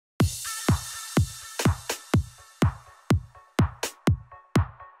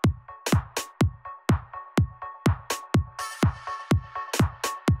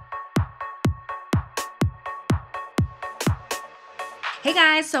Hey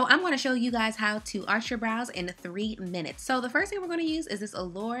guys, so I'm going to show you guys how to arch your brows in 3 minutes. So the first thing we're going to use is this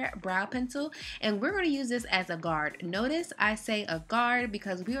Allure brow pencil, and we're going to use this as a guard. Notice I say a guard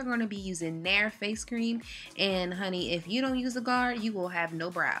because we are going to be using Nair Face Cream, and honey, if you don't use a guard, you will have no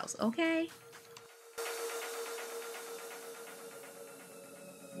brows, okay?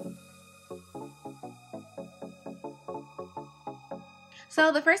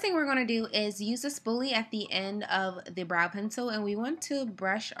 So the first thing we're going to do is use the spoolie at the end of the brow pencil, and we want to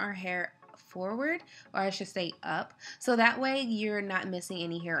brush our hair forward, or I should say up, so that way you're not missing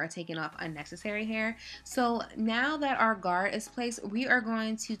any hair or taking off unnecessary hair. So now that our guard is placed, we are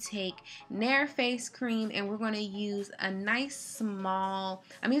going to take Nair Face Cream, and we're going to use a nice small,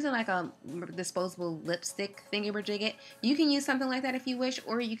 I'm using like a disposable lipstick thingy-majigget. You can use something like that if you wish,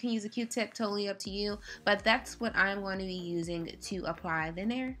 or you can use a Q-tip, totally up to you, but that's what I'm going to be using to apply the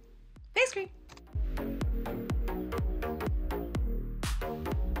Nair Face Cream.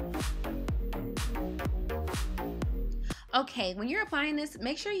 Okay, when you're applying this,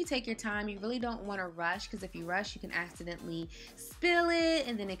 make sure you take your time. You really don't want to rush, because if you rush, you can accidentally spill it,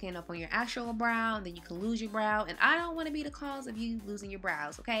 and then it can end up on your actual brow, and then you can lose your brow, and I don't want to be the cause of you losing your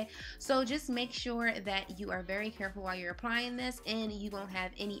brows, okay? So just make sure that you are very careful while you're applying this, and you won't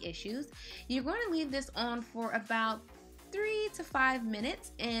have any issues. You're going to leave this on for about 3 to 5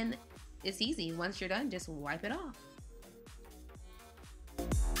 minutes, and it's easy. Once you're done, just wipe it off.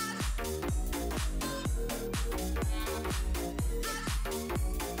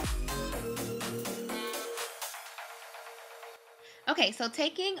 Okay, so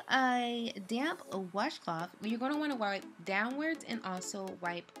taking a damp washcloth, you're going to want to wipe downwards and also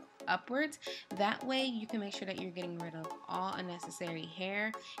wipe upwards. That way you can make sure that you're getting rid of all unnecessary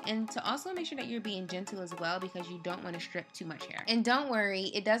hair, and to also make sure that you're being gentle as well, because you don't want to strip too much hair. And don't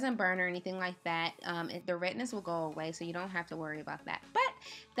worry, it doesn't burn or anything like that. The redness will go away, so you don't have to worry about that. But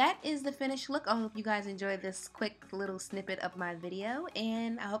that is the finished look. I hope you guys enjoyed this quick little snippet of my video,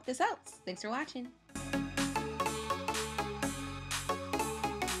 and I hope this helps. Thanks for watching.